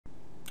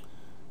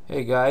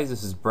Hey guys,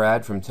 this is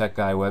Brad from Tech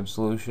Guy Web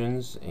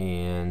Solutions,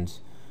 and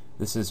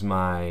this is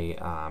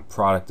my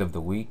product of the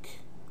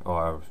week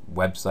or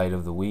website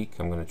of the week.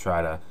 I'm going to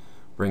try to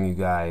bring you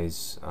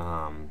guys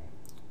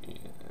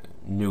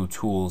new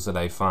tools that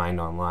I find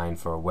online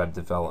for web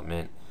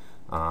development.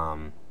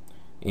 And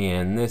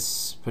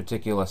this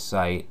particular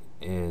site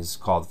is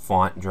called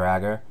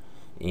Dragr,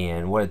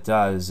 and what it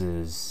does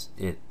is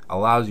it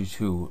allows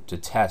you to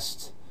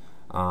test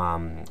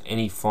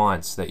any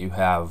fonts that you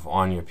have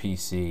on your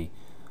PC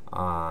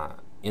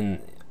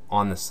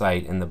on the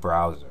site in the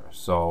browser.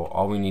 So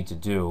all we need to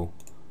do,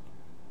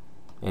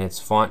 and it's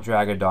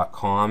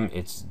fontdragr.com,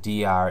 it's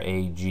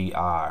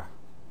Dragr.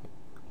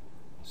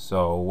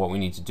 So what we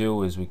need to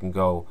do is we can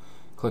go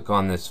click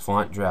on this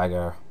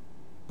Dragr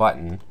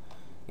button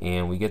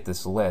and we get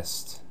this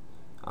list,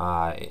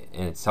 and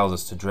it tells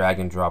us to drag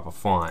and drop a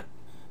font.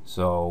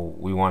 So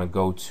we want to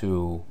go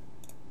to,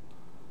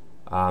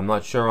 I'm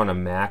not sure on a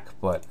Mac,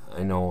 but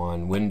I know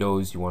on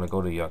Windows you want to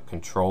go to your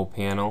control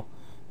panel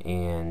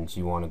and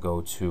you want to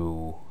go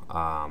to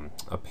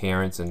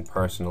appearance and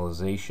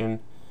personalization,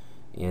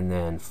 and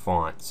then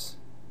fonts,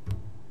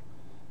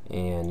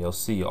 and you'll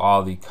see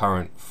all the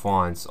current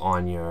fonts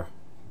on your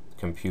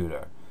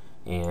computer.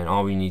 And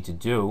all we need to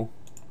do,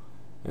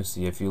 you'll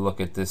see if you look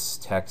at this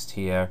text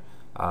here,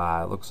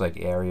 it looks like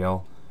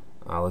Arial.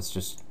 Let's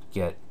just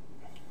get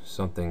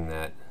something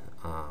that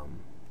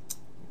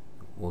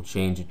will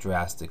change it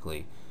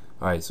drastically.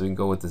 Alright, so we can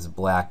go with this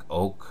black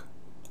oak,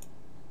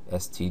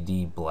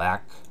 STD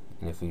black,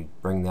 and if we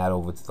bring that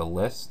over to the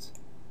list,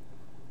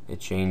 it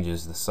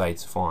changes the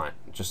site's font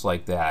just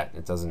like that.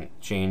 It doesn't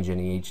change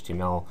any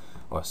HTML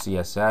or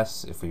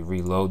CSS. If we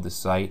reload the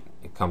site,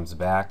 it comes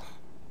back.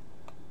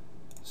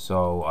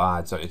 So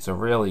it's a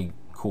really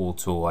cool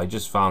tool. I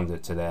just found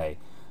it today,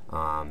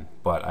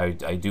 but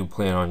I do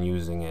plan on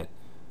using it.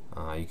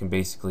 You can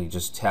basically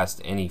just test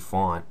any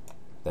font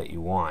that you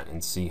want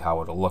and see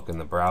how it'll look in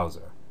the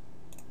browser.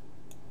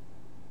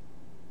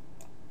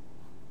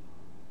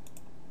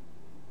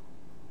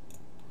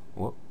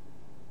 Whoop.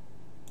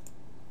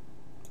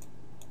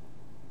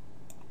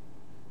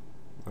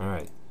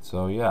 Alright,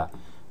 so yeah,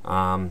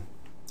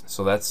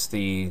 so that's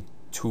the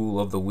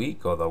tool of the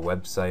week, or the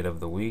website of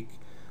the week.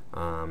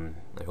 I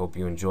hope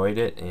you enjoyed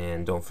it,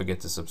 and don't forget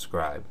to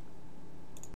subscribe.